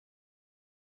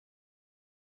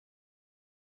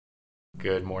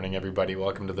Good morning, everybody.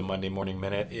 Welcome to the Monday Morning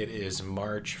Minute. It is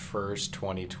March 1st,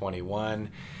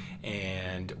 2021,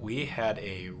 and we had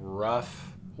a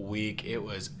rough week. It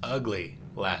was ugly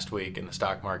last week in the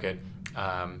stock market.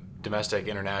 Domestic,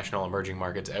 international, emerging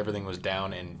markets, everything was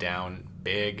down and down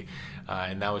big,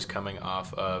 and that was coming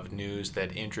off of news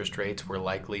that interest rates were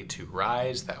likely to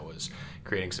rise. That was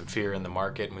creating some fear in the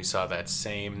market, and we saw that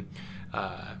same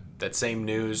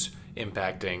news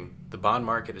impacting the bond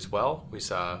market as well. We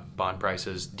saw bond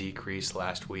prices decrease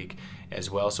last week as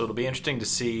well. So it'll be interesting to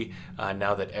see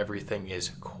now that everything is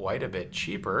quite a bit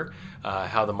cheaper,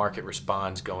 how the market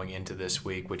responds going into this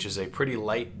week, which is a pretty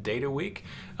light data week.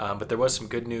 But there was some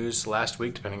good news last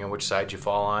week, depending on which side you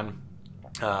fall on,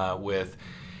 with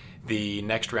the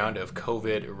next round of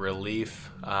COVID relief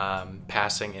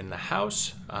passing in the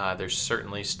House. There's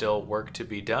certainly still work to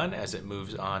be done as it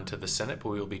moves on to the Senate, but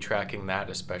we will be tracking that,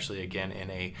 especially again in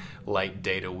a light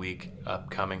data week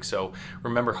upcoming. So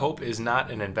remember, hope is not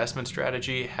an investment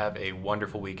strategy. Have a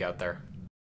wonderful week out there.